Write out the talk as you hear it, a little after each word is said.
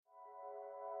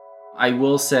I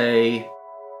will say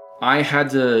I had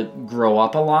to grow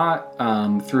up a lot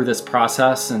through this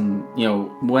process. And,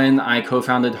 when I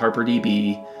co-founded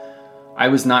HarperDB, I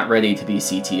was not ready to be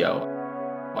CTO.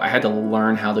 I had to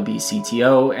learn how to be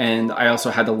CTO, and I also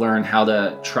had to learn how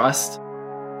to trust.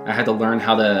 I had to learn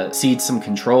how to cede some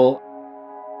control.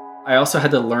 I also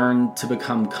had to learn to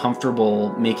become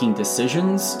comfortable making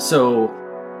decisions. So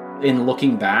in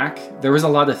looking back, there was a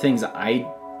lot of things I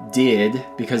did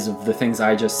because of the things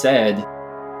I just said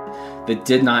that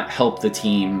did not help the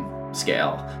team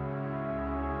scale.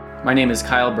 My name is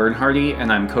Kyle Bernhardy,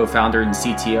 and I'm co-founder and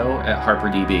CTO at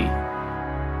HarperDB.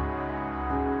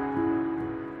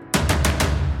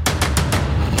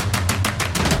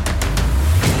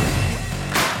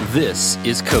 This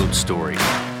is Code Story,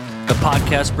 the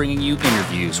podcast bringing you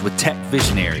interviews with tech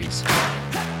visionaries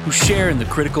who share in the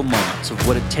critical moments of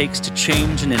what it takes to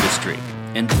change an industry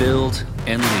and build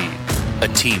and lead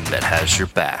a team that has your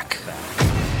back.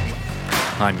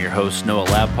 I'm your host, Noah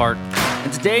Labhart,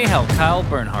 and today how Kyle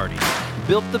Bernhardy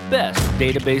built the best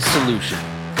database solution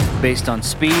based on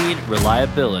speed,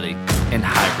 reliability, and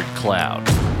hybrid cloud.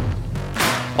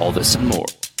 All this and more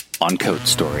on Code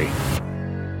Story.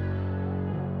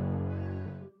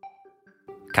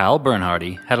 Kyle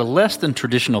Bernhardy had a less than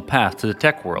traditional path to the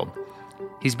tech world.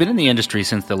 He's been in the industry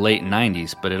since the late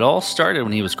 90s, but it all started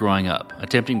when he was growing up,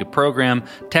 attempting to program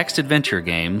text adventure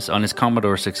games on his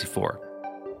Commodore 64.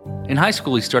 In high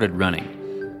school, he started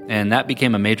running, and that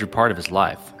became a major part of his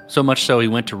life, so much so he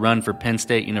went to run for Penn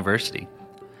State University.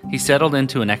 He settled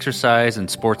into an exercise and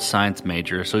sports science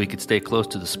major so he could stay close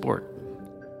to the sport.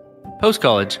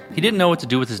 Post-college, he didn't know what to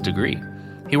do with his degree.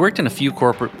 He worked in a few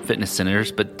corporate fitness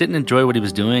centers, but didn't enjoy what he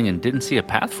was doing and didn't see a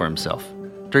path for himself.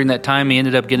 During that time, he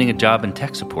ended up getting a job in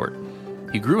tech support.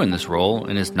 He grew in this role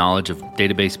in his knowledge of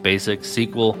database basics,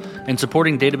 SQL, and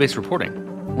supporting database reporting.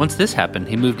 Once this happened,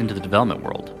 he moved into the development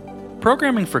world.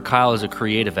 Programming for Kyle is a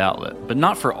creative outlet, but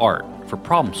not for art, for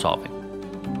problem solving.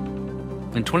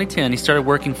 In 2010, he started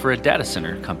working for a data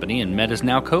center company and met his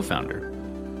now co-founder.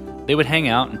 They would hang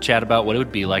out and chat about what it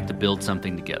would be like to build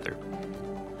something together.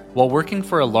 While working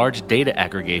for a large data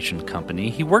aggregation company,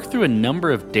 he worked through a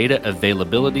number of data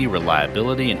availability,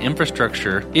 reliability, and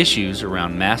infrastructure issues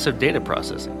around massive data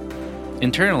processing.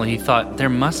 Internally, he thought there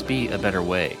must be a better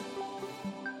way.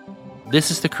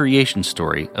 This is the creation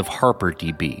story of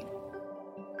HarperDB.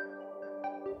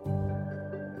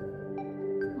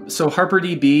 So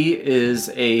HarperDB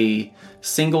is a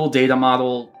single data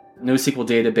model, NoSQL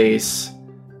database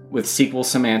with SQL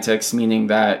semantics, meaning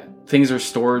that things are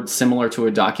stored similar to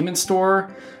a document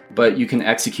store, but you can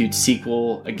execute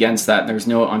SQL against that, and there's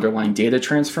no underlying data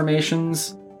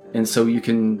transformations. And so you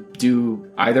can do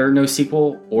either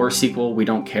NoSQL or SQL, we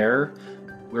don't care.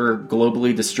 We're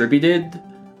globally distributed.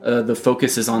 The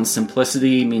focus is on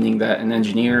simplicity, meaning that an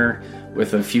engineer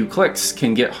with a few clicks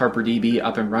can get HarperDB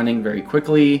up and running very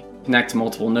quickly, connect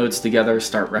multiple nodes together,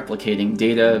 start replicating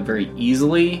data very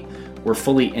easily. We're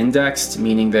fully indexed,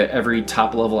 meaning that every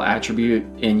top-level attribute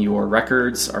in your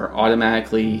records are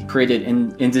automatically created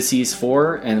in indices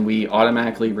for, and we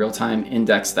automatically real-time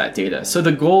index that data. So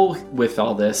the goal with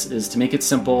all this is to make it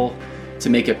simple, to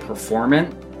make it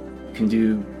performant. You can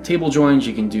do table joins,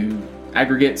 you can do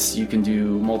aggregates, you can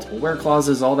do multiple where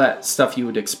clauses, all that stuff you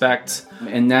would expect.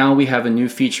 And now we have a new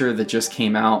feature that just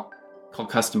came out called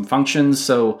custom functions.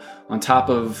 So on top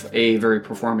of a very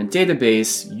performant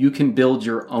database, you can build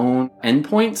your own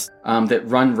endpoints that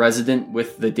run resident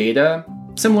with the data,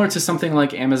 similar to something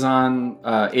like Amazon,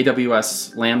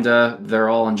 AWS Lambda. They're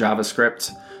all in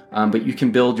JavaScript, but you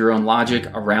can build your own logic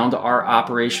around our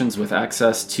operations with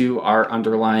access to our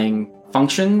underlying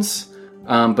functions,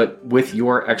 but with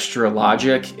your extra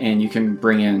logic, and you can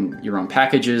bring in your own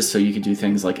packages. So you could do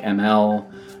things like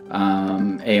ML,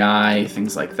 AI,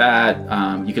 things like that.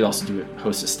 You could also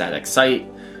host a static site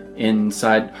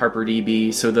inside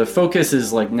HarperDB. So the focus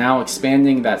is like now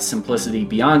expanding that simplicity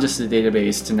beyond just a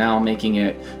database to now making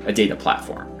it a data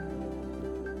platform.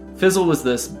 Fizzle was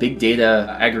this big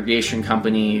data aggregation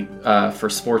company for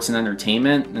sports and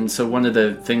entertainment. And so one of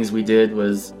the things we did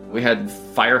was we had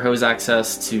firehose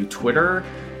access to Twitter.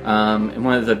 And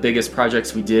one of the biggest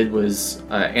projects we did was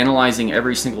analyzing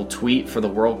every single tweet for the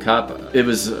World Cup. It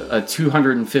was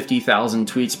 250,000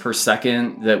 tweets per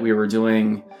second that we were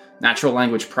doing natural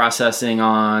language processing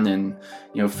on,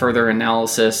 and further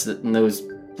analysis. And those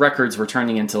records were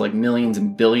turning into like millions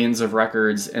and billions of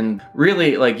records. And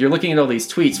really, like, you're looking at all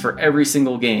these tweets for every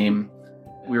single game.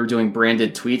 We were doing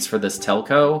branded tweets for this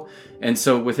telco. And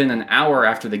so within an hour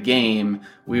after the game,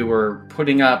 we were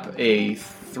putting up a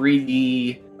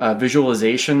 3D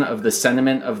visualization of the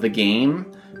sentiment of the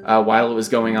game while it was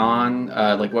going on,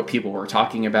 like what people were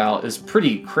talking about. It was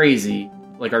pretty crazy.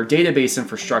 Like our database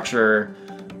infrastructure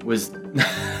was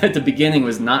at the beginning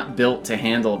was not built to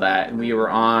handle that. And we were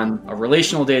on a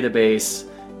relational database,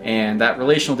 and that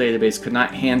relational database could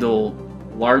not handle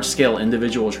large-scale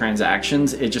individual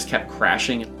transactions. It just kept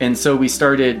crashing. And so we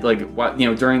started,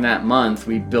 during that month,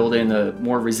 we built in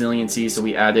more resiliency. So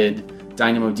we added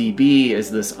DynamoDB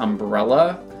as this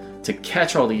umbrella to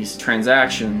catch all these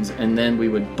transactions, and then we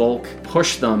would bulk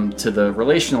push them to the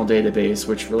relational database,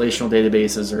 which relational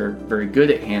databases are very good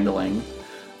at handling.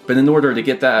 But in order to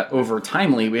get that over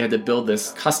timely, we had to build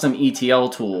this custom ETL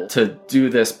tool to do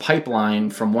this pipeline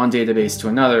from one database to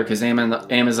another, because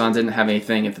Amazon didn't have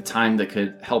anything at the time that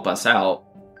could help us out.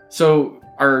 So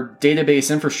our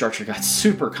database infrastructure got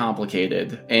super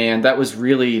complicated, and that was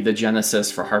really the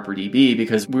genesis for HarperDB,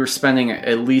 because we were spending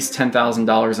at least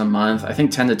 $10,000 a month, I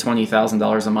think $10,000 to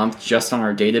 $20,000 a month just on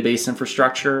our database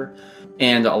infrastructure,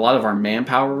 and a lot of our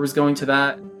manpower was going to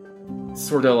that.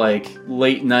 Sort of like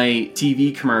late night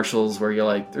TV commercials where you're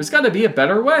like, there's got to be a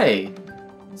better way.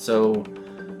 So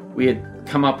we had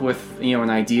come up with, an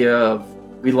idea of,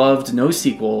 we loved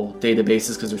NoSQL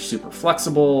databases because they're super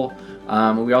flexible.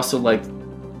 We also liked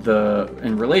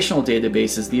in relational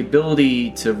databases, the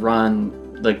ability to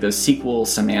run like the SQL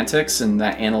semantics and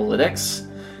that analytics.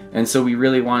 And so we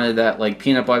really wanted that like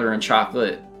peanut butter and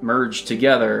chocolate merged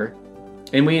together.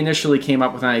 And we initially came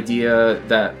up with an idea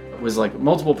that was like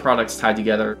multiple products tied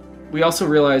together. We also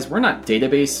realized we're not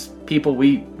database people.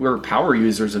 We're power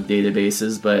users of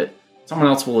databases, but someone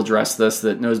else will address this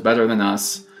that knows better than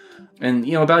us. And,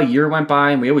 about a year went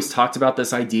by, and we always talked about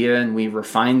this idea, and we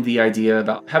refined the idea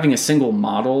about having a single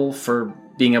model for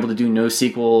being able to do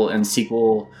NoSQL and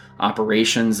SQL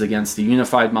operations against the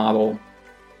unified model.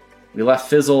 We left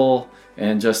Fizzle,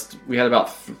 and we had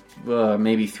about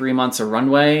maybe 3 months of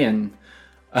runway, and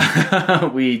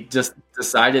we just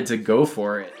decided to go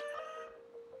for it.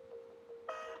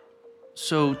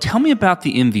 So tell me about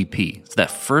the MVP, that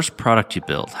first product you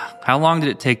built. How long did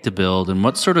it take to build, and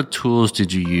what sort of tools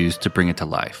did you use to bring it to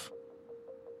life?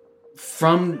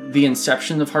 From the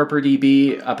inception of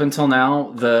HarperDB up until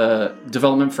now, the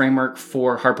development framework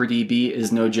for HarperDB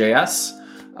is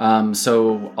Node.js.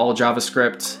 So all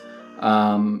JavaScript,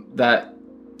 that,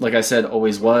 like I said,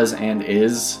 always was and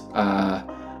is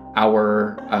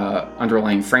our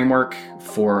underlying framework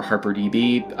for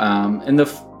HarperDB. And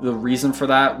the reason for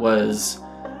that was,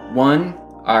 one,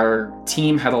 our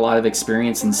team had a lot of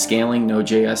experience in scaling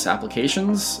Node.js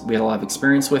applications. We had a lot of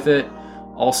experience with it.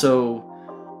 Also,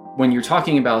 when you're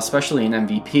talking about, especially an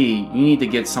MVP, you need to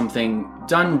get something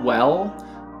done well,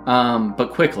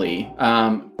 but quickly.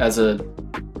 As a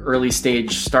early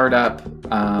stage startup,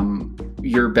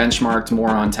 you're benchmarked more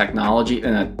on technology.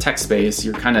 In a tech space,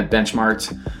 you're kind of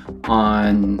benchmarked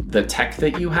on the tech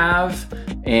that you have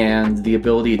and the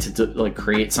ability to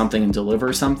create something and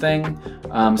deliver something.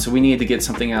 So we needed to get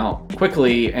something out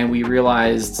quickly, and we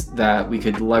realized that we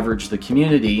could leverage the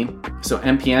community. So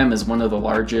NPM is one of the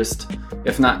largest,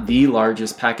 if not the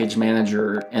largest, package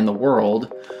manager in the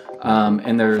world.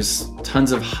 And there's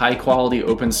tons of high quality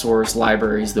open source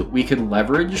libraries that we could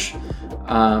leverage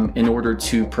in order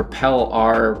to propel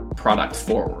our product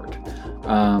forward.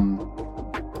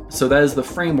 So that is the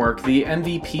framework. The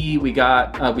MVP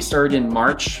we started in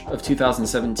March of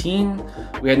 2017.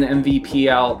 We had an MVP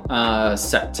out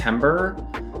September,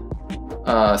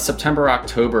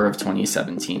 October of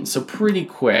 2017. So pretty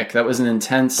quick. That was an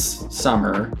intense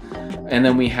summer. And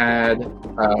then we had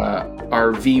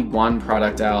our V1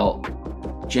 product out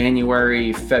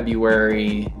January,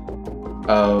 February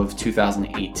of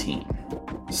 2018.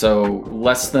 So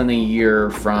less than a year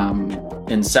from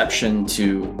inception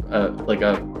to a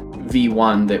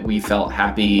V1 that we felt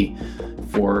happy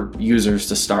for users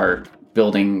to start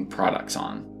building products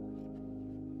on.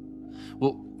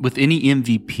 Well, with any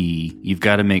MVP, you've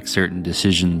got to make certain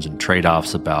decisions and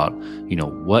trade-offs about,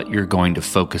 what you're going to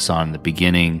focus on in the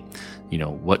beginning,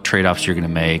 what trade-offs you're going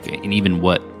to make, and even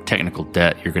what technical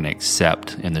debt you're going to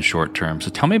accept in the short term. So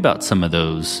tell me about some of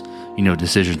those,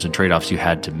 decisions and trade-offs you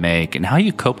had to make and how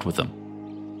you coped with them.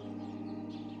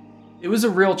 It was a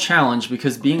real challenge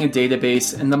because being a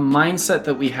database and the mindset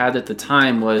that we had at the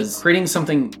time was creating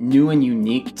something new and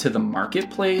unique to the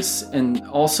marketplace, and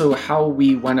also how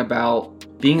we went about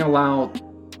being allowed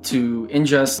to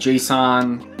ingest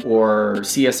JSON or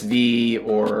CSV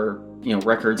or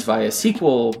records via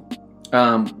SQL.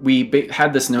 We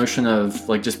had this notion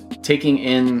of just taking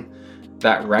in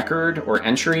that record or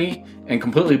entry and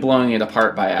completely blowing it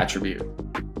apart by attribute.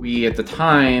 We, at the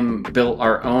time, built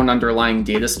our own underlying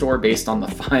data store based on the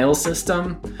file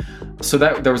system. So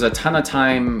that there was a ton of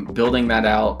time building that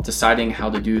out, deciding how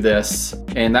to do this.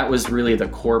 And that was really the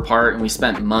core part. And we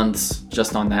spent months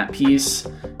just on that piece.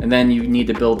 And then you need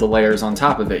to build the layers on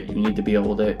top of it. You need to be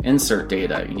able to insert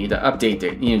data. You need to update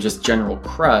data, just general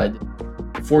CRUD.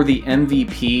 For the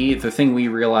MVP, the thing we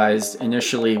realized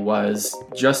initially was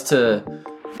just to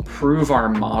prove our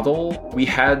model, we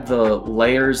had the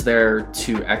layers there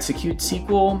to execute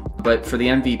SQL, but for the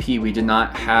MVP, we did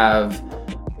not have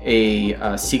a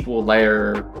SQL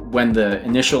layer when the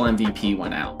initial MVP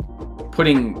went out.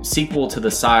 Putting SQL to the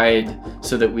side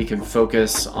so that we could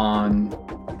focus on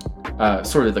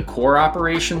sort of the core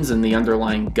operations and the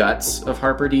underlying guts of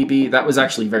HarperDB, that was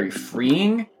actually very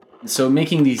freeing. So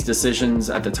making these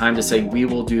decisions at the time to say, we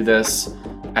will do this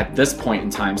at this point in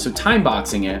time. So time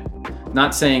boxing it,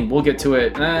 not saying we'll get to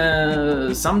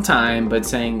it sometime, but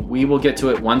saying we will get to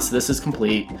it once this is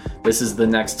complete. This is the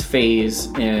next phase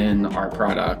in our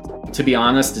product. To be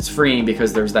honest, it's freeing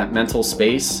because there's that mental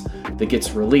space that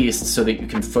gets released so that you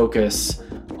can focus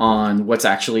on what's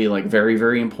actually like very,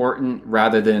 very important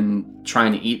rather than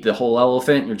trying to eat the whole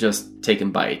elephant. You're just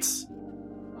taking bites.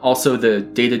 Also, the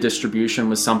data distribution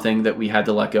was something that we had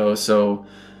to let go. So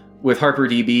with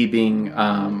HarperDB being,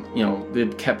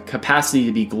 the capacity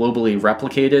to be globally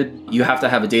replicated, you have to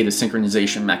have a data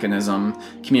synchronization mechanism,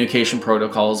 communication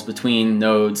protocols between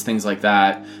nodes, things like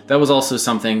that. That was also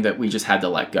something that we just had to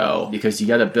let go because you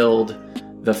got to build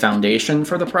the foundation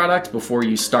for the product before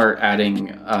you start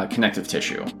adding connective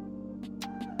tissue.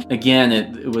 Again,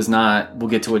 it was not, we'll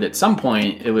get to it at some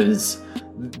point, it was,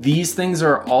 these things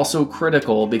are also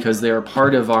critical because they are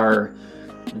part of our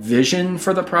vision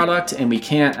for the product, and we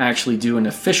can't actually do an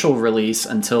official release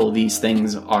until these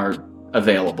things are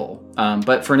available.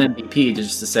 But for an MVP,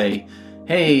 just to say,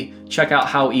 hey, check out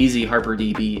how easy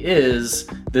HarperDB is.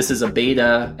 This is a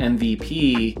beta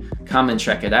MVP. Come and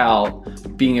check it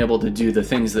out. Being able to do the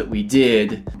things that we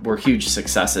did were huge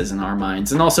successes in our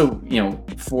minds. And also,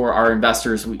 for our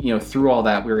investors, through all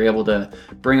that, we were able to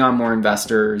bring on more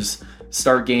investors,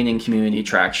 start gaining community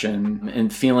traction,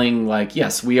 and feeling like,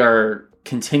 yes, we are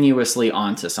continuously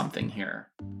onto something here.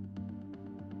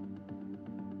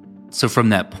 So from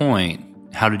that point,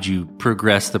 how did you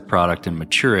progress the product and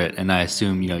mature it? And I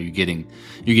assume, you're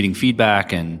getting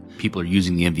feedback and people are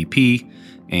using the MVP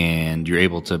and you're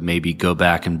able to maybe go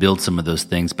back and build some of those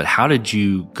things. But how did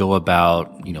you go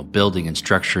about, building and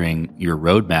structuring your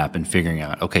roadmap and figuring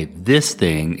out, okay, this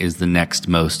thing is the next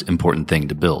most important thing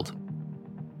to build?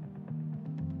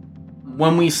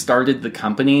 When we started the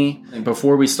company,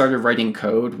 before we started writing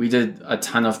code, we did a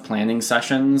ton of planning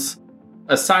sessions.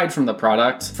 Aside from the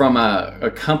product, from a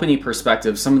company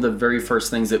perspective, some of the very first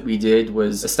things that we did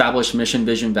was establish mission,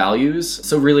 vision, values.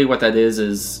 So really what that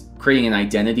is creating an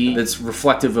identity that's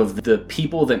reflective of the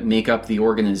people that make up the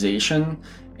organization.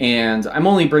 And I'm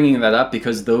only bringing that up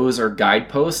because those are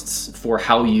guideposts for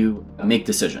how you make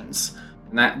decisions.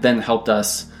 And that then helped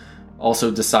us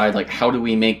also decide, like, how do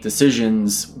we make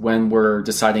decisions when we're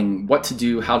deciding what to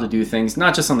do, how to do things,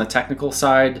 not just on the technical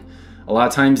side. A lot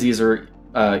of times these are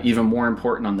even more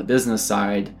important on the business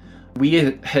side. We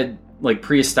had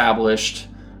pre-established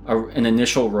an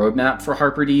initial roadmap for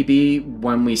HarperDB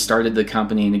when we started the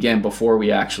company, and again, before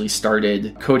we actually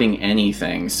started coding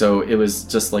anything. So it was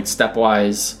just like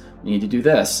stepwise, we need to do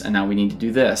this, and now we need to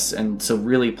do this. And so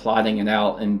really plotting it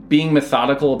out and being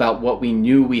methodical about what we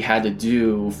knew we had to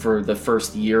do for the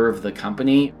first year of the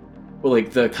company. Well,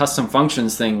 like the custom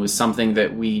functions thing was something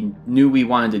that we knew we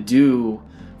wanted to do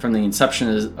from the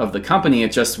inception of the company.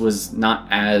 It just was not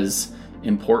as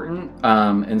important.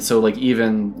 And so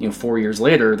even 4 years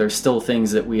later, there's still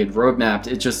things that we had roadmapped.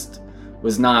 It just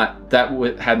was not,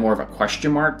 had more of a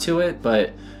question mark to it,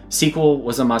 but SQL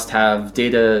was a must-have.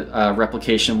 Data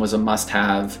replication was a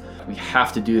must-have. We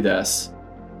have to do this.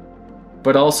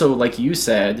 But also, like you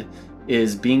said,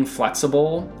 is being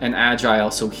flexible and agile.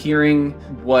 So hearing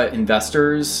what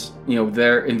investors,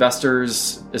 their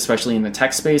investors, especially in the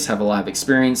tech space, have a lot of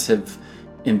experience, have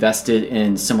invested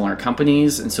in similar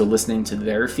companies. And so listening to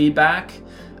their feedback,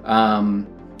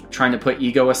 trying to put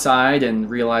ego aside and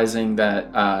realizing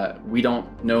that we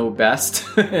don't know best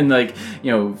and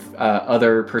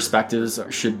other perspectives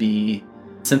should be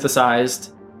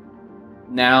synthesized.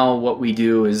 Now what we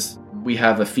do is we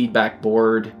have a feedback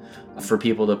board for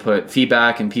people to put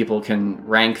feedback, and people can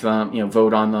rank them,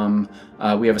 vote on them.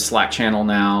 We have a Slack channel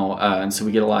now, and so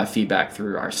we get a lot of feedback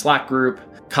through our Slack group.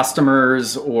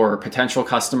 Customers or potential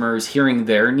customers, hearing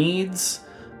their needs,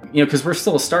 because we're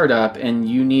still a startup and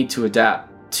you need to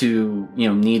adapt to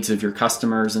needs of your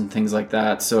customers and things like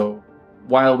that. So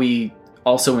while we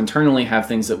also internally have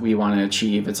things that we want to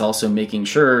achieve, it's also making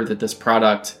sure that this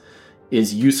product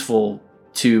is useful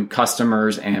to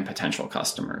customers and potential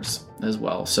customers as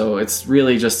well. So it's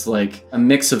really just like a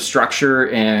mix of structure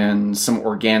and some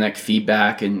organic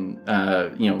feedback and,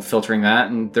 filtering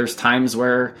that. And there's times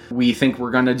where we think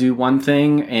we're going to do one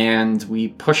thing and we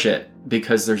push it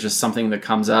because there's just something that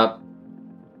comes up.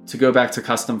 To go back to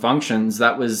custom functions,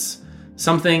 that was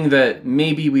something that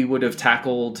maybe we would have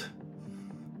tackled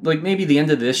like maybe the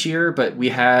end of this year, but we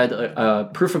had a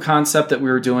proof of concept that we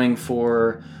were doing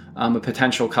for a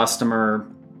potential customer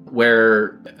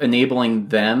where enabling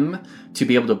them to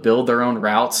be able to build their own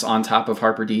routes on top of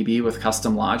HarperDB with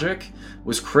custom logic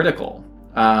was critical.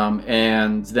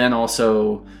 And then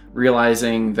also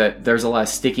realizing that there's a lot of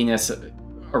stickiness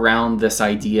around this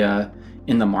idea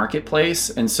in the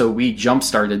marketplace. And so we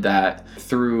jump-started that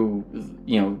through,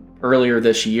 earlier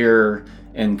this year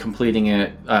and completing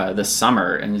it this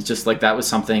summer. And it's just like that was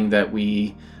something that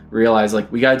we realized, like,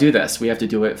 we got to do this. We have to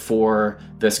do it for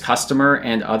this customer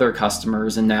and other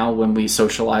customers. And now when we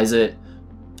socialize it,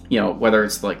 whether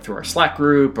it's like through our Slack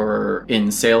group or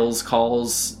in sales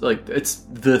calls, like it's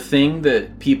the thing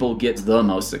that people get the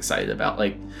most excited about.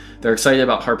 Like they're excited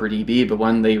about HarperDB, but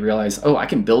when they realize, oh, I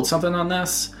can build something on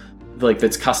this, like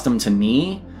that's custom to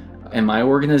me and my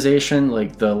organization,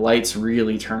 like the lights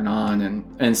really turn on.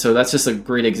 And so that's just a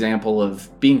great example of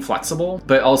being flexible,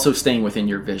 but also staying within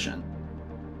your vision.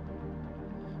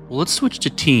 Well, let's switch to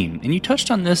team. And you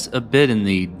touched on this a bit in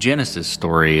the Genesis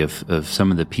story of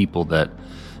some of the people that,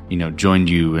 joined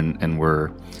you and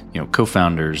were,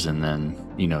 co-founders and then,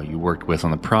 you worked with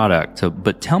on the product. So,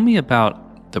 but tell me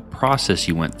about the process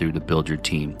you went through to build your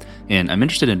team. And I'm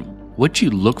interested in what you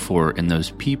look for in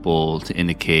those people to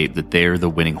indicate that they're the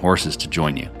winning horses to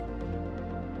join you.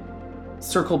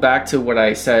 Circle back to what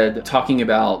I said, talking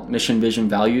about mission, vision,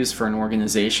 values for an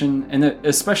organization, and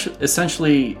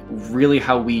essentially really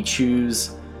how we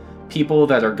choose people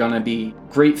that are going to be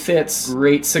great fits,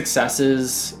 great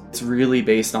successes. It's really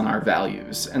based on our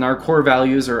values. And our core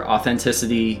values are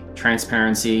authenticity,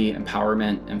 transparency,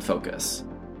 empowerment, and focus.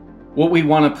 What we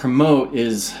want to promote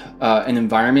is an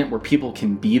environment where people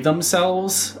can be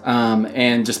themselves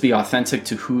and just be authentic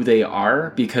to who they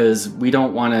are, because we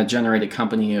don't want to generate a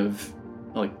company of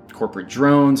like corporate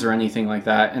drones or anything like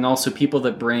that. And also people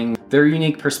that bring their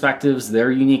unique perspectives, their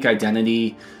unique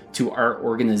identity to our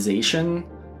organization.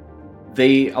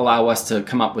 They allow us to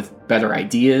come up with better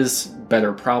ideas,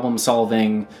 better problem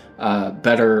solving,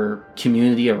 better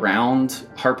community around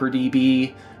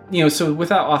HarperDB. So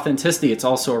without authenticity, it's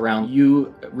also around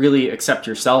you really accept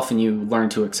yourself and you learn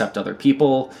to accept other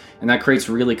people. And that creates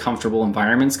really comfortable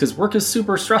environments, because work is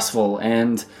super stressful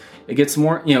and it gets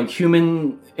more,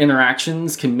 human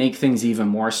interactions can make things even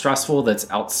more stressful that's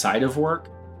outside of work.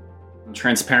 And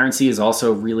transparency is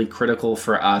also really critical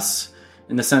for us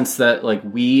in the sense that like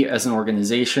we as an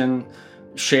organization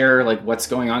share like what's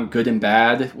going on, good and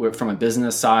bad, from a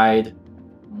business side.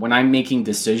 When I'm making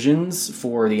decisions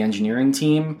for the engineering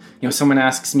team, someone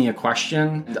asks me a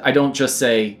question, I don't just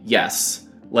say, yes,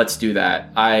 let's do that.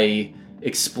 I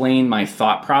explain my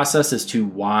thought process as to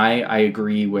why I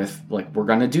agree with, like, we're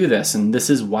going to do this, and this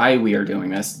is why we are doing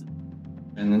this.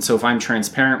 And then so if I'm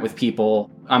transparent with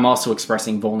people, I'm also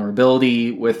expressing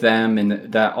vulnerability with them,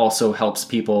 and that also helps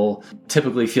people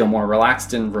typically feel more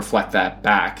relaxed and reflect that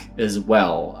back as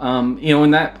well.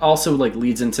 And that also like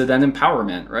leads into then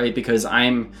empowerment, right? Because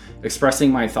I'm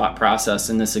expressing my thought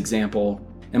process in this example,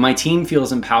 and my team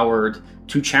feels empowered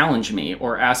to challenge me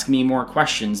or ask me more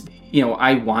questions.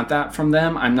 I want that from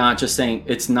them. I'm not just saying,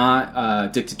 it's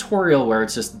not dictatorial where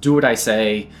it's just do what I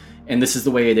say and this is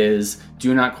the way it is.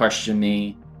 Do not question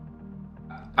me.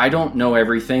 I don't know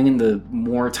everything, and the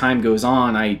more time goes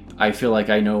on, I feel like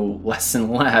I know less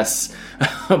and less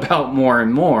about more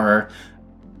and more.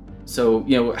 So,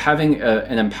 having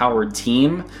an empowered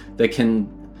team that can,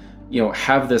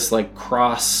 have this like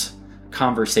cross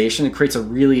conversation, it creates a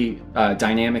really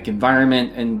dynamic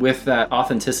environment. And with that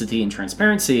authenticity and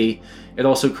transparency, it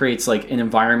also creates like an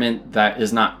environment that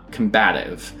is not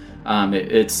combative.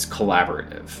 It's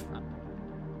collaborative.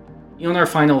 And our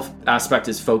final aspect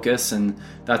is focus, and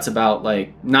that's about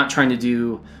like not trying to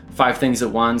do 5 things at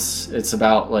once. It's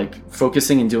about like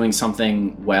focusing and doing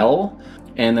something well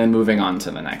and then moving on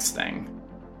to the next thing.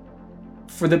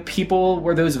 For the people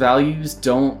where those values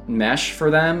don't mesh for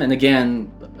them, and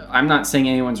again, I'm not saying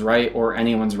anyone's right or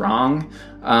anyone's wrong.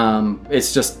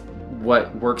 It's just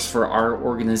what works for our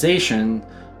organization.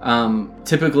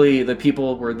 Typically, the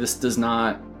people where this does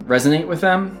not resonate with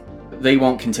them, they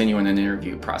won't continue in an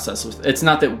interview process. It's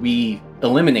not that we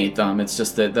eliminate them. It's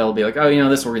just that they'll be like, oh,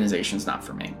 this organization's not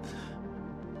for me.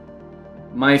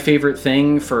 My favorite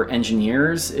thing for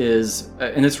engineers is,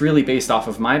 and it's really based off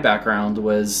of my background,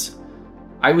 was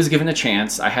I was given a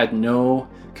chance. I had no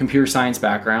computer science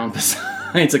background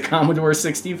besides a Commodore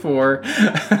 64.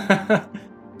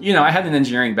 I had an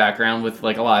engineering background with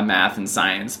like a lot of math and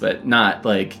science, but not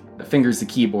like fingers to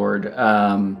keyboard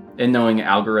and knowing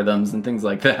algorithms and things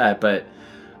like that. But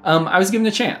I was given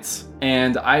a chance,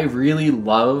 and I really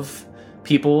love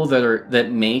people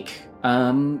that make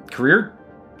career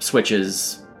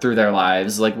switches through their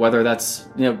lives, like whether that's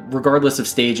regardless of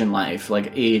stage in life,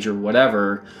 like age or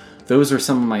whatever. Those are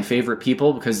some of my favorite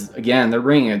people because, again, they're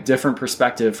bringing a different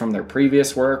perspective from their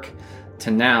previous work to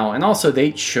now, and also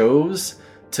they chose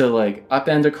to like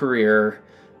upend a career,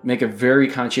 make a very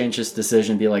conscientious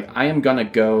decision, be like, I am gonna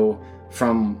go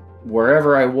from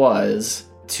wherever I was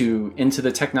into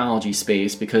the technology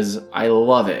space because I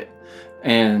love it.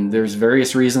 And there's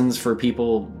various reasons for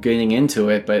people getting into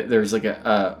it, but there's like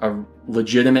a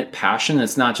legitimate passion.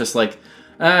 It's not just like,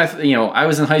 I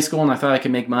was in high school and I thought I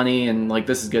could make money and like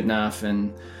this is good enough,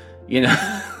 and and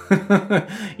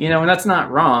that's not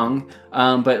wrong.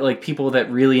 But like people that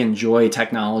really enjoy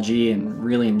technology and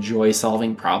really enjoy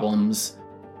solving problems.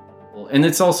 And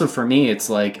it's also, for me, it's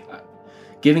like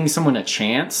giving someone a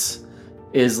chance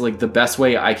is like the best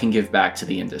way I can give back to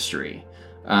the industry.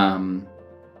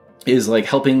 Is like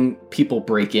helping people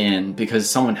break in because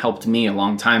someone helped me a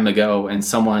long time ago, and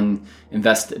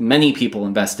many people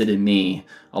invested in me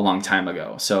a long time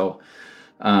ago. So,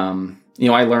 I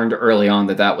learned early on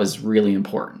that was really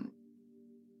important.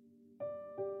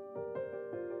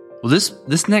 Well,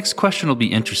 this next question will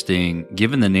be interesting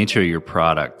given the nature of your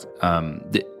product.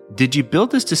 Did you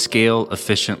build this to scale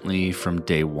efficiently from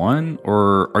day one,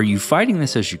 or are you fighting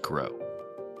this as you grow?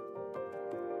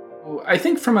 I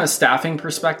think from a staffing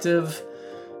perspective,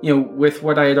 with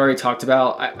what I had already talked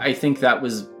about, I think that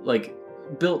was like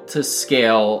built to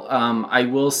scale. I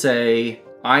will say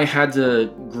I had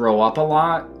to grow up a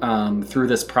lot through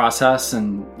this process.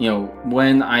 And,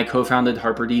 when I co-founded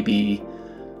HarperDB,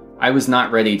 I was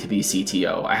not ready to be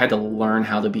CTO. I had to learn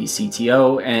how to be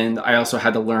CTO, and I also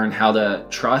had to learn how to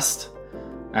trust.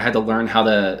 I had to learn how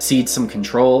to cede some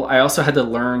control. I also had to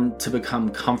learn to become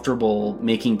comfortable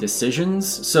making decisions.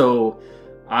 So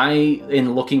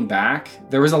in looking back,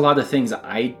 there was a lot of things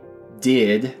I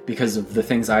did because of the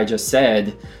things I just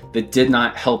said that did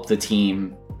not help the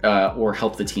team or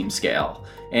help the team scale.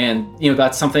 And,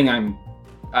 that's something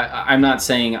I'm not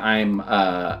saying I'm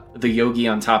the yogi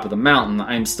on top of the mountain.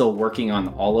 I'm still working on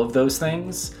all of those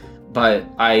things. But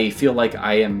I feel like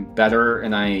I am better,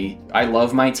 and I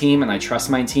love my team and I trust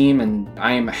my team, and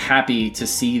I am happy to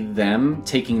see them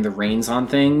taking the reins on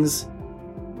things.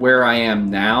 Where I am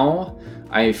now,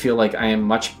 I feel like I am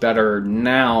much better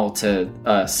now to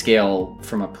scale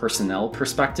from a personnel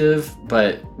perspective.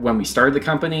 But when we started the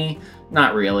company,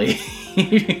 not really,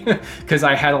 because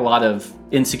I had a lot of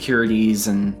insecurities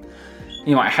and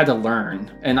I had to learn.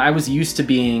 And I was used to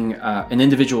being an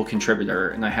individual contributor,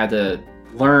 and I had to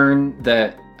learn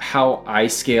that how I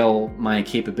scale my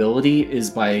capability is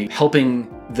by helping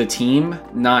the team.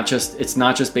 It's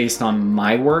not just based on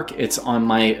my work, it's on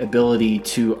my ability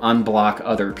to unblock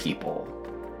other people.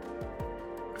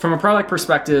 From a product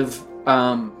perspective,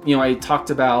 I talked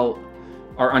about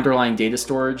our underlying data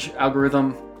storage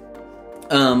algorithm.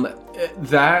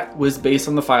 That was based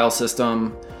on the file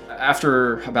system.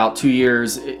 After about 2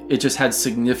 years, it just had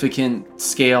significant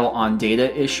scale on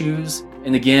data issues.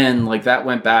 And again, like that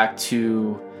went back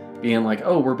to being like,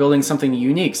 oh, we're building something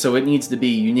unique, so it needs to be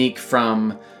unique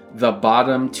from the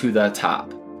bottom to the top.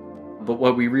 But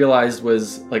what we realized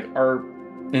was like our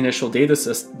initial data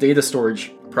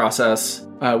storage process,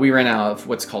 we ran out of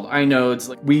what's called inodes.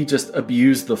 Like we just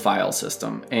abused the file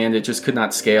system, and it just could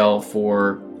not scale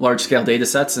for large scale data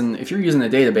sets. And if you're using a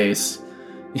database,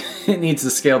 it needs to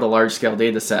scale to large scale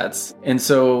data sets. And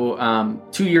so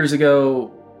 2 years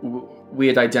ago, we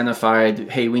had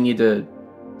identified, hey, we need to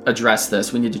address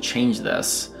this. We need to change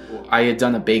this. I had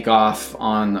done a bake-off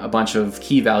on a bunch of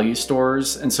key value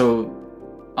stores. And so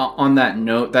on that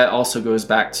note, that also goes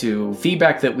back to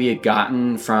feedback that we had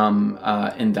gotten from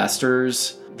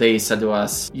investors. They said to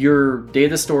us, your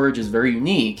data storage is very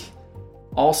unique.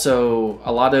 Also,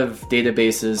 a lot of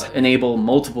databases enable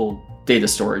multiple data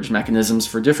storage mechanisms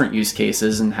for different use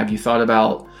cases. And have you thought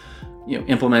about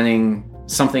implementing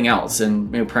something else,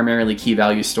 and primarily key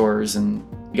value stores? And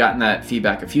gotten that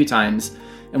feedback a few times,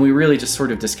 and we really just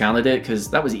sort of discounted it because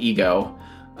that was ego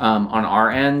on our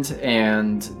end.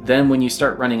 And then when you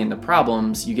start running into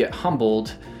problems, you get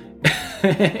humbled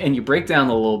and you break down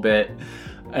a little bit,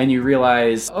 and you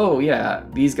realize, oh yeah,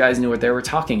 these guys knew what they were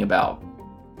talking about.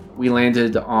 we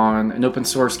landed on an open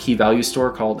source key value store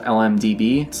called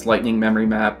LMDB. It's Lightning Memory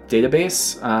Map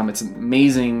Database. It's an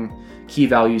amazing key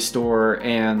value store,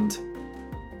 and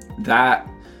that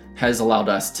has allowed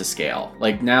us to scale.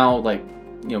 Like now, like,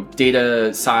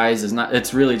 data size is not,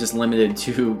 it's really just limited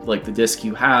to like the disk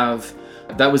you have.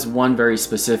 That was one very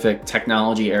specific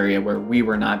technology area where we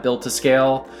were not built to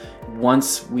scale.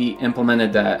 Once we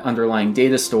implemented that underlying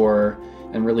data store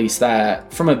and released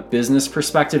that, from a business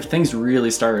perspective, things really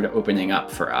started opening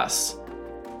up for us.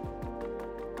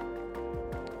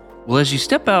 Well, as you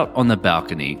step out on the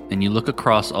balcony and you look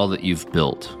across all that you've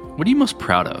built, what are you most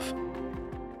proud of?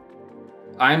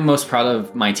 I'm most proud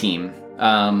of my team.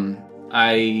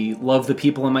 I love the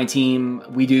people in my team.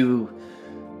 We do,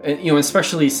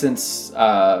 especially since,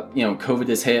 COVID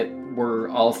has hit, we're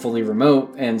all fully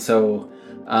remote. And so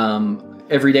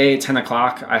every day at 10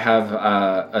 o'clock, I have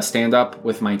a stand-up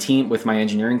with my team, with my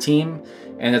engineering team.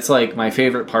 And it's like my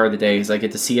favorite part of the day is I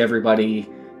get to see everybody.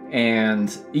 And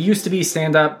it used to be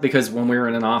stand-up because when we were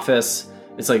in an office,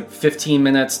 it's like 15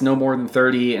 minutes, no more than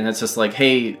 30. And it's just like,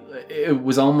 hey, it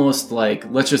was almost like,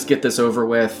 let's just get this over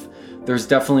with. There's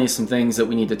definitely some things that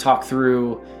we need to talk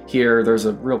through here. There's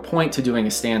a real point to doing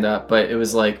a stand-up, but it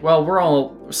was like, well, we're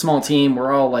all a small team.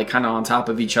 We're all like kind of on top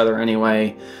of each other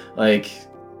anyway. Like,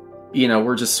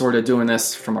 we're just sort of doing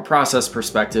this from a process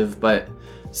perspective. But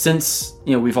since,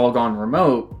 we've all gone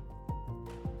remote,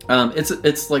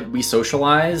 it's like we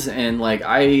socialize, and like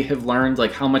I have learned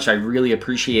like how much I really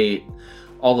appreciate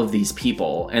all of these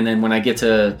people. And then when I get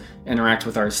to interact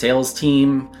with our sales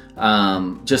team,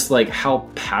 just like how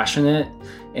passionate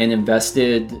and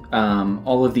invested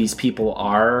all of these people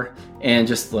are, and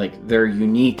just like their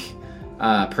unique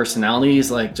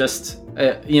personalities, like just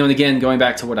and again, going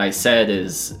back to what I said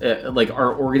is like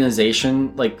our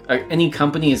organization, like any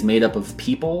company is made up of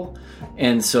people,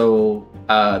 and so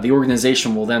the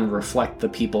organization will then reflect the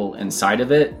people inside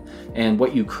of it, and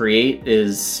what you create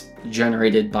is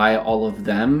generated by all of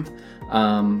them.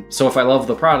 So if I love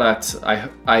the product,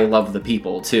 I love the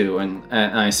people too, and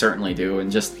I certainly do.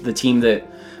 And just the team that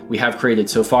we have created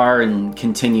so far and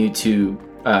continue to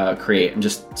create, I'm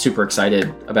just super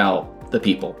excited about the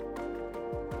people.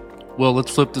 Well,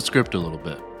 let's flip the script a little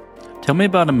bit. Tell me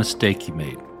about a mistake you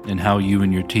made and how you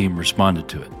and your team responded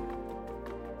to it.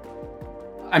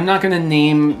 I'm not going to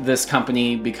name this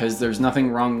company because there's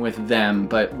nothing wrong with them,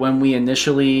 but when we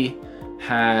initially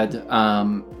had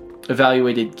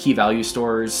evaluated key value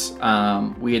stores,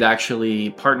 we had actually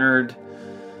partnered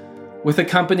with a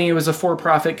company. It was a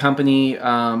for-profit company,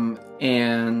 and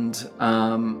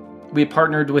we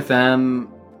partnered with them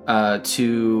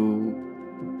to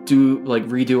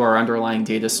redo our underlying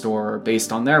data store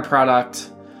based on their product,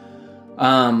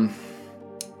 and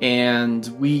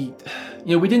we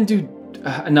didn't do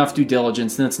enough due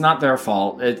diligence, and it's not their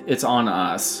fault. It's on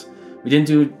us. We didn't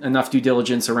do enough due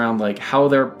diligence around like how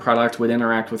their product would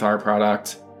interact with our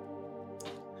product,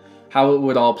 how it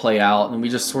would all play out. And we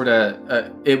just sort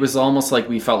of, it was almost like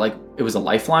we felt like it was a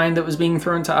lifeline that was being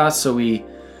thrown to us. So we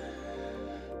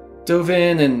dove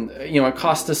in, and, it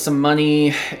cost us some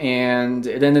money, and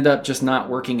it ended up just not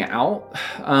working out.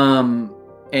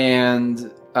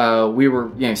 And we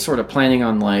were, sort of planning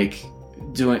on like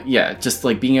just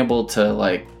like being able to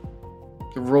like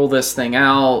roll this thing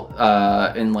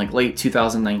out in like late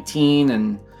 2019,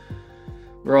 and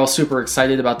we're all super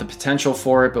excited about the potential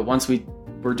for it. But once we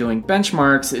were doing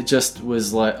benchmarks, it just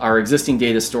was like our existing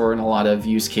data store in a lot of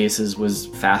use cases was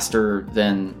faster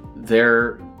than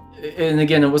their, and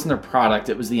again, it wasn't their product,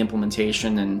 it was the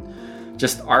implementation, and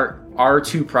just our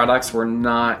two products were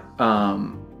not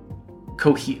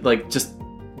like just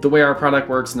the way our product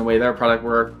works and the way their product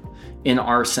worked in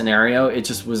our scenario, it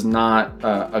just was not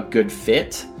a good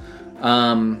fit.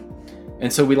 And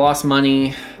so we lost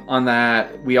money on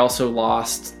that. We also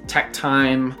lost tech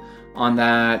time on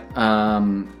that.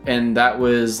 And that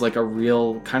was like a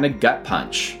real kind of gut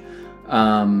punch.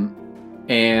 But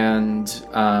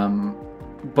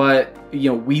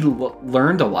we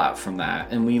learned a lot from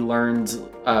that. And we learned,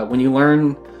 when you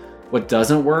learn what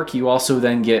doesn't work, you also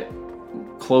then get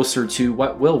closer to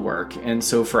what will work. And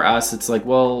so for us, it's like,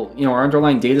 well, our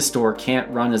underlying data store can't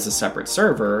run as a separate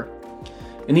server.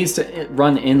 It needs to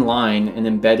run in line and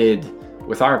embedded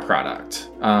with our product.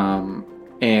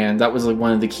 And that was like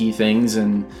one of the key things,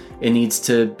 and it needs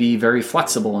to be very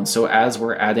flexible. And so as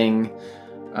we're adding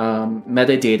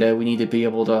metadata, we need to be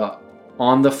able to,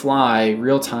 on the fly,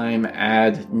 real time,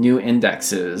 add new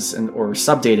indexes or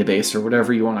sub-database or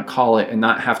whatever you want to call it, and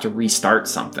not have to restart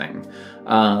something.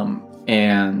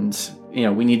 And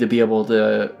we need to be able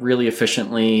to really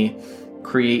efficiently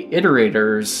create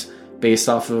iterators based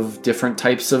off of different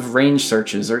types of range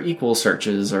searches or equal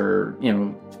searches, or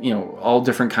all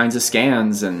different kinds of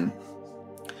scans, and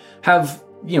have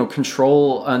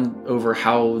control over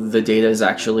how the data is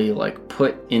actually like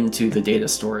put into the data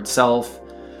store itself.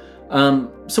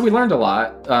 So we learned a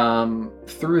lot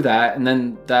through that, and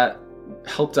then that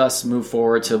helped us move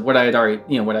forward to what I had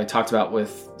already, what I talked about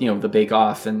with the Bake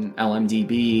Off and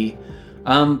LMDB.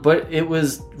 But it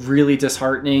was really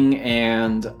disheartening,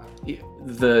 and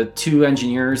the two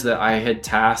engineers that I had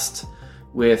tasked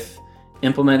with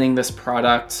implementing this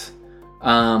product,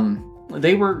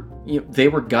 they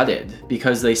were gutted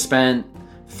because they spent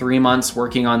 3 months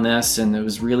working on this, and it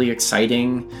was really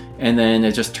exciting. And then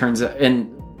it just turns out,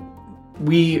 and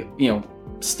we,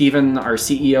 Steven, our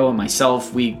CEO, and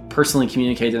myself, we personally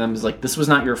communicated to them as like, this was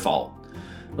not your fault.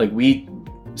 Like,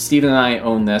 Steven and I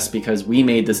own this because we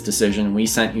made this decision. We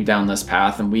sent you down this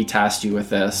path and we tasked you with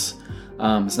this.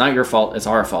 It's not your fault, it's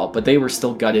our fault. But they were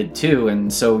still gutted too.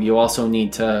 And so you also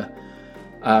need to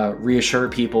reassure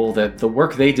people that the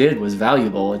work they did was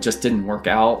valuable. It just didn't work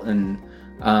out. And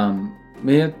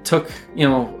it took,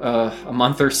 a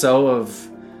month or so of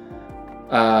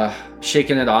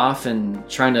shaking it off and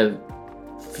trying to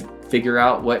figure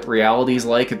out what reality is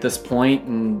like at this point,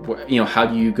 and how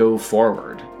do you go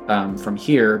forward from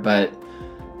here. But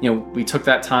we took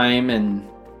that time, and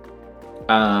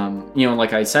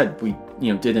like I said, we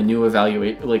did a new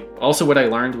evaluate. Like, also what I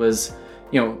learned was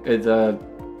the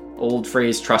old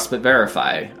phrase, trust but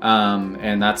verify,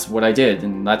 and that's what I did,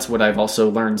 and that's what I've also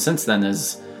learned since then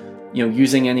is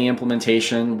using any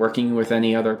implementation, working with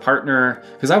any other partner,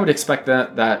 because I would expect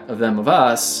that of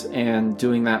us, and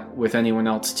doing that with anyone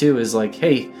else too, is like,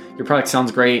 hey, your product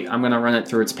sounds great. I'm going to run it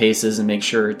through its paces and make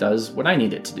sure it does what I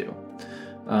need it to do.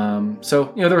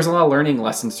 So there was a lot of learning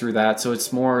lessons through that. So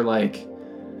it's more like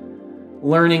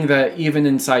learning that even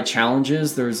inside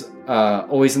challenges, there's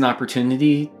always an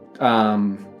opportunity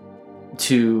to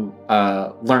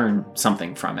learn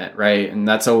something from it, right? And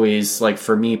that's always, like,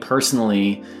 for me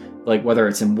personally, like, whether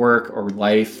it's in work or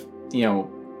life,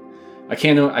 I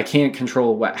can't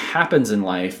control what happens in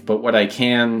life, but what I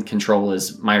can control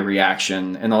is my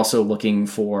reaction, and also looking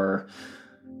for,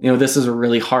 this is a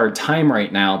really hard time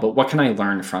right now, but what can I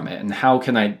learn from it? And how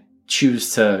can I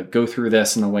choose to go through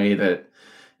this in a way that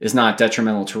is not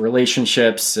detrimental to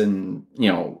relationships and,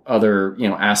 other,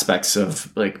 aspects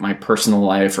of like my personal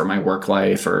life or my work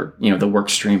life, or, the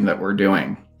work stream that we're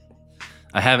doing.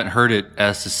 I haven't heard it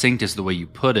as succinct as the way you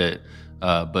put it,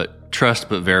 but trust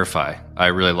but verify. I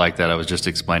really like that. I was just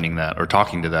explaining that, or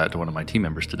talking to that to one of my team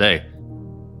members today.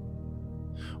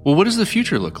 Well, what does the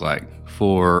future look like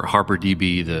for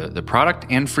HarperDB, the product,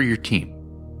 and for your team?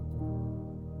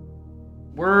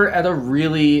 We're at a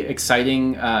really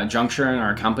exciting juncture in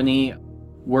our company.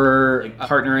 We're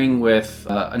partnering with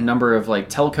a number of like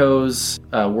telcos,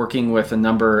 working with a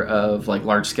number of like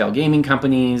large-scale gaming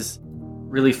companies,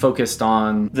 really focused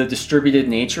on the distributed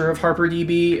nature of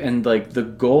HarperDB, and like the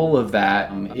goal of that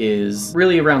is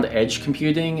really around edge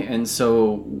computing. And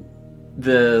so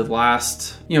the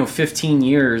last 15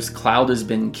 years, cloud has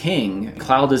been king.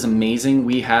 Cloud is amazing.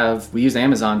 We use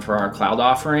Amazon for our cloud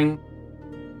offering.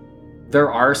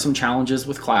 There are some challenges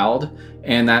with cloud,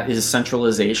 and that is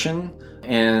centralization,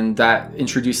 and that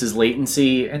introduces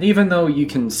latency. And even though you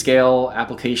can scale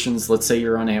applications, let's say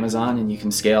you're on Amazon and you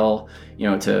can scale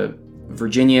to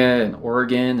Virginia and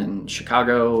Oregon and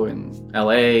Chicago and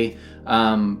LA,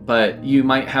 but you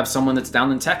might have someone that's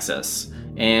down in Texas,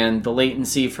 and the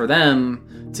latency for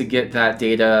them to get that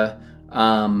data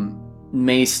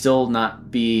may still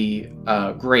not be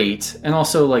great. And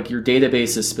also, like, your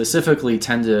databases specifically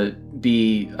tend to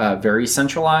be very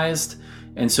centralized,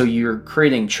 and so you're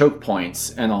creating choke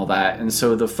points and all that. And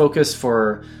so the focus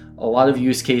for a lot of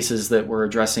use cases that we're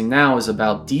addressing now is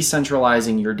about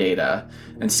decentralizing your data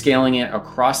and scaling it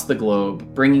across the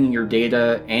globe, bringing your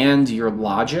data and your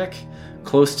logic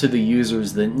close to the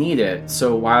users that need it.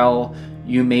 So while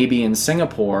you may be in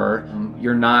Singapore,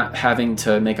 you're not having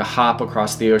to make a hop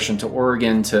across the ocean to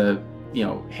Oregon to,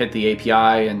 hit the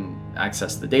API and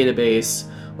access the database.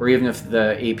 Or even if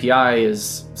the API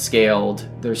is scaled,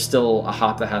 there's still a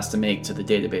hop that has to make to the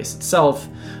database itself.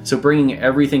 So bringing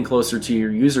everything closer to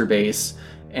your user base,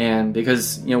 and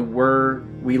because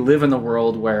we live in a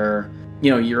world where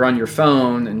you're on your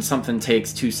phone and something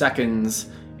takes 2 seconds,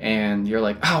 and you're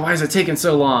like, oh, why is it taking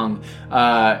so long?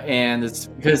 And it's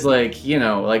because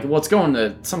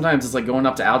sometimes it's like going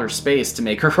up to outer space to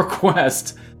make a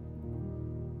request.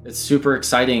 It's super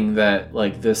exciting that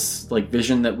this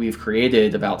vision that we've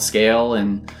created about scale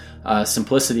and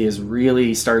simplicity is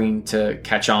really starting to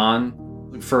catch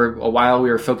on. for a while we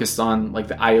were focused on like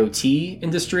the IoT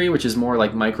industry, which is more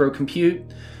like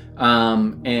microcompute.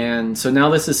 And so now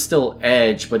this is still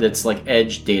edge, but it's like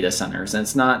edge data centers, and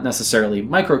it's not necessarily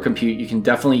microcompute. You can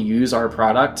definitely use our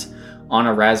product on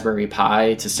a Raspberry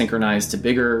Pi to synchronize to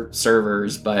bigger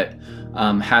servers, but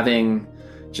having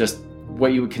just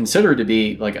what you would consider to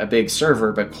be like a big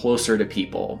server but closer to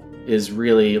people is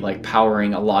really like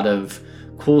powering a lot of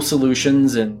cool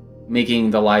solutions and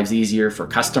making the lives easier for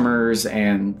customers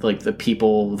and like the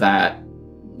people that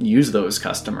use those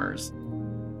customers.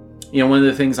 One of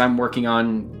the things I'm working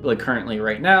on like currently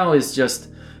right now is just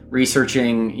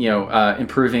researching,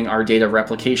 improving our data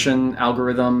replication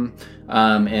algorithm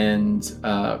and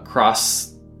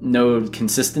cross node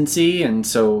consistency. And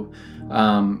so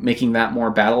making that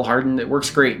more battle hardened. It works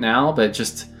great now, but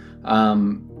just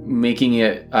making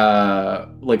it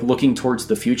like looking towards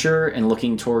the future and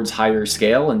looking towards higher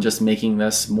scale and just making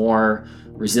this more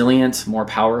resilient, more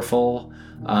powerful.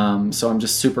 So I'm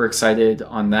just super excited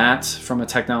on that from a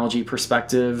technology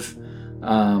perspective.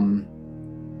 And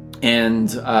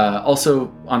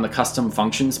also on the custom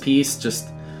functions piece, just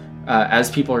as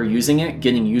people are using it,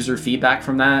 getting user feedback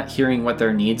from that, hearing what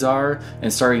their needs are,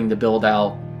 and starting to build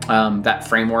out that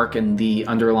framework and the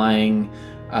underlying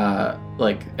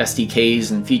like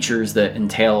SDKs and features that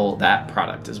entail that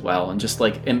product as well. And just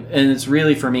like, and it's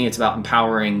really, for me, it's about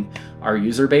empowering our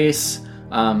user base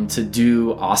to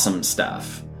do awesome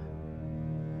stuff.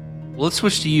 Well, let's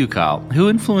switch to you, Kyle. Who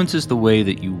influences the way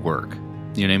that you work?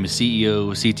 Your name is CEO,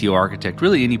 CTO, architect,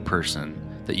 really any person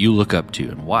that you look up to,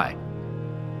 and why?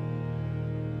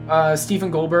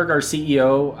 Stephen Goldberg, our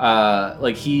CEO,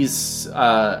 like he's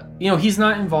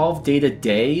not involved day to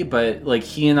day, but like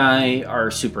he and I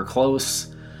are super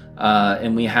close,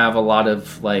 and we have a lot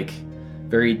of like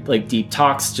very like deep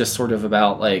talks, just sort of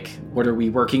about like what are we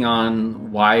working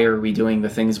on, why are we doing the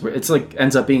things. It's like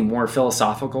ends up being more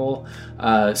philosophical.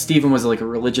 Stephen was like a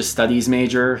religious studies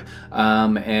major,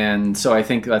 and so I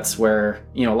think that's where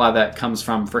a lot of that comes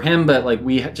from for him. But like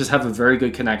we just have a very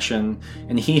good connection,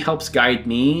 and he helps guide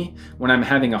me when I'm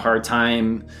having a hard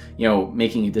time,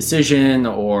 making a decision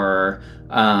or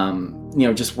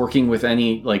just working with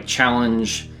any like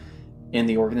challenge in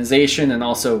the organization. And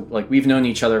also like we've known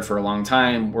each other for a long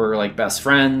time. We're like best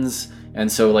friends.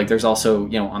 And so like there's also,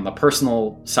 on the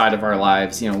personal side of our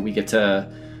lives, we get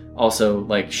to also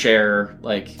like share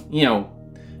like,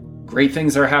 great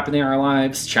things that are happening in our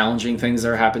lives, challenging things that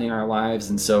are happening in our lives.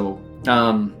 And so,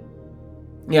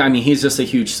 he's just a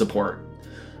huge support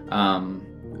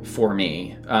for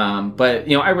me.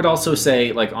 But, I would also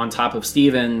say like on top of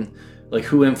Steven, like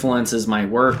who influences my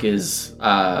work is,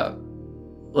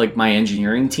 like my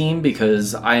engineering team,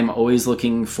 because I'm always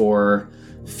looking for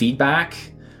feedback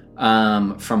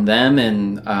from them,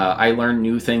 and I learn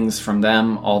new things from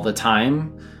them all the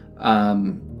time,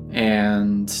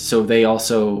 and so they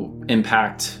also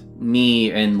impact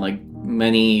me in like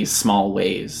many small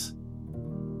ways.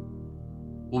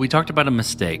 Well, we talked about a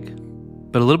mistake,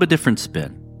 but a little bit different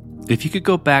spin. If you could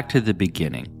go back to the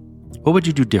beginning, what would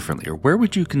you do differently, or where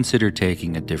would you consider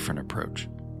taking a different approach?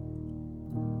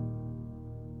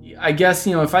 I guess,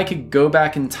 if I could go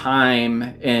back in time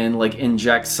and like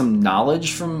inject some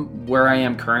knowledge from where I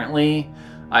am currently,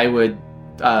 I would,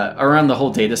 around the whole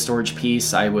data storage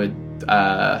piece, I would,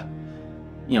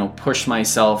 push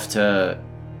myself to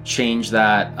change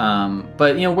that.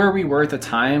 But, where we were at the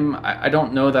time, I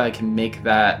don't know that I can make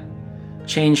that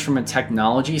change from a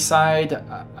technology side.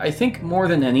 I think more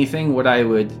than anything, what I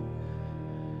would,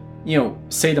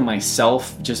 say to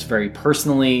myself just very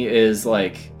personally is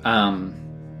like,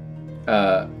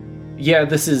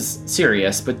 this is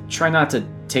serious, but try not to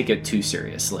take it too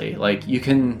seriously. Like you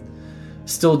can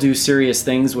still do serious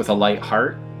things with a light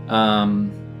heart.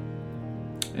 And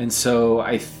so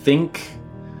I think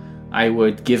I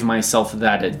would give myself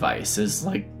that advice is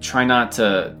like, try not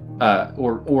to,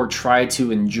 or try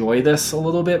to enjoy this a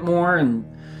little bit more, and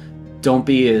don't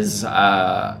be as,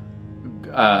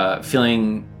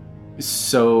 feeling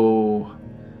so,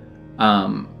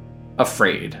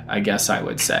 afraid, I guess I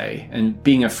would say, and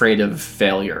being afraid of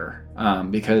failure,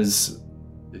 because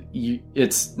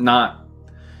it's not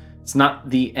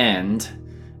the end.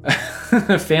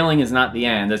 Failing is not the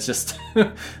end. It's just,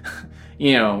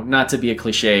 not to be a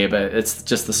cliche, but it's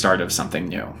just the start of something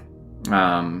new.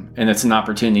 And it's an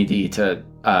opportunity to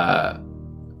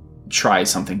try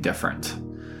something different.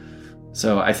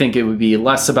 So I think it would be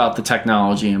less about the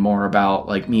technology and more about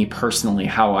like me personally,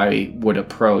 how I would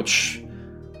approach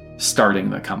starting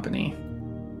the company.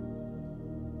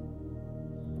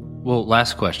 Well,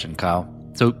 last question, Kyle.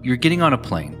 So you're getting on a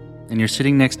plane and you're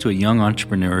sitting next to a young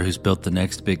entrepreneur who's built the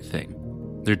next big thing.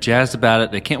 They're jazzed about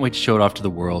it. They can't wait to show it off to the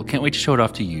world. Can't wait to show it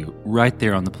off to you right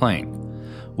there on the plane.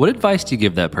 What advice do you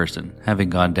give that person, having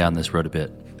gone down this road a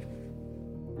bit?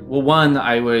 Well, one,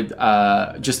 I would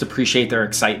just appreciate their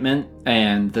excitement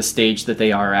and the stage that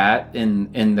they are at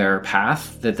in their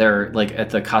path, that they're like at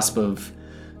the cusp of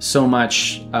so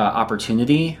much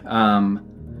opportunity.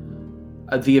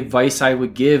 The advice I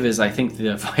would give is, I think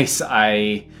the advice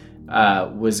I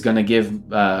was going to give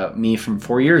me from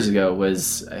 4 years ago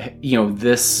was,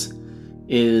 this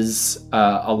is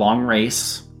a long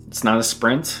race. It's not a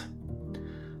sprint.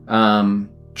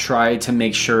 Try to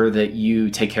make sure that you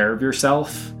take care of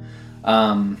yourself.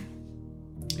 And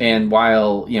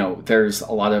while, there's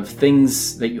a lot of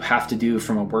things that you have to do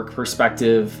from a work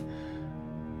perspective,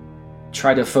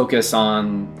 try to focus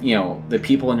on, the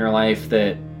people in your life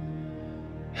that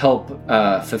help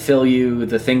fulfill you,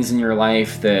 the things in your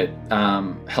life that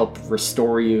help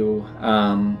restore you,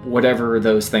 whatever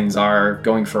those things are,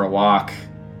 going for a walk,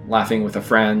 laughing with a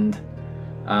friend,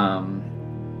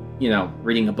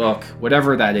 reading a book,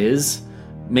 whatever that is.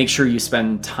 Make sure you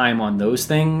spend time on those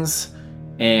things,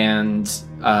 and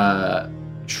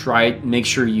make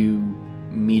sure you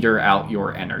meter out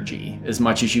your energy as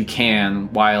much as you can,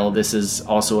 while this is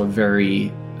also a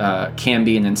very can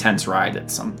be an intense ride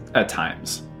at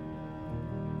times.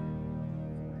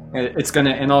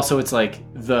 It's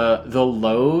like the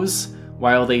lows,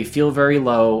 while they feel very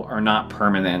low, are not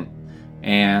permanent,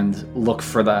 and look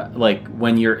for that. Like,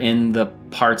 when you're in the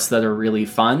parts that are really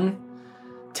fun,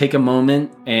 take a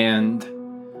moment and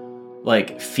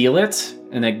feel it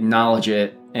and acknowledge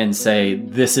it and say,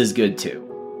 this is good too.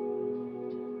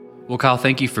 Well, Kyle,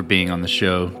 thank you for being on the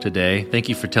show today. Thank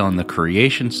you for telling the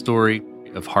creation story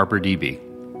of HarperDB.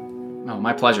 Oh,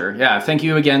 my pleasure. Yeah, thank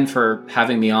you again for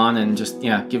having me on and just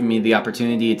giving me the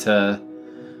opportunity to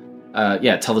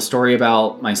tell the story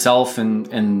about myself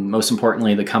and most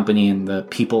importantly the company and the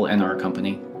people in our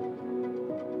company.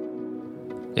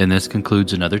 And this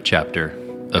concludes another chapter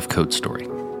of Code Story.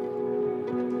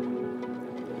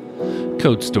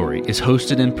 Code Story is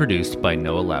hosted and produced by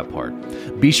Noah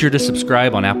Labhart. Be sure to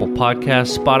subscribe on Apple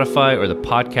Podcasts, Spotify, or the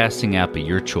podcasting app of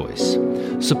your choice.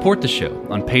 Support the show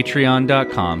on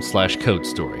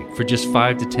patreon.com/codestory for just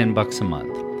 $5 to $10 a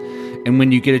month. And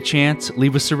when you get a chance,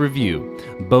 leave us a review.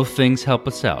 Both things help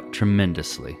us out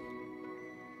tremendously.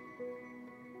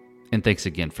 And thanks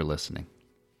again for listening.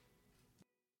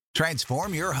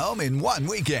 Transform your home in one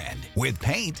weekend with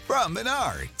paint from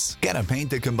Menards. Get a paint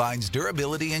that combines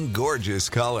durability and gorgeous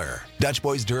color. Dutch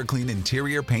Boy's DuraClean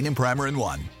Interior Paint and Primer in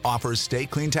One offers Stay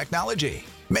Clean technology,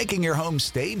 making your home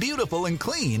stay beautiful and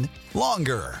clean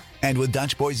longer. And with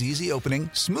Dutch Boy's easy opening,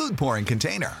 smooth pouring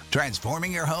container,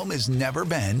 transforming your home has never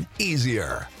been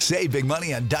easier. Save big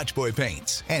money on Dutch Boy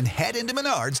paints and head into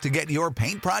Menards to get your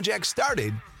paint project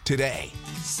started today.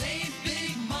 Save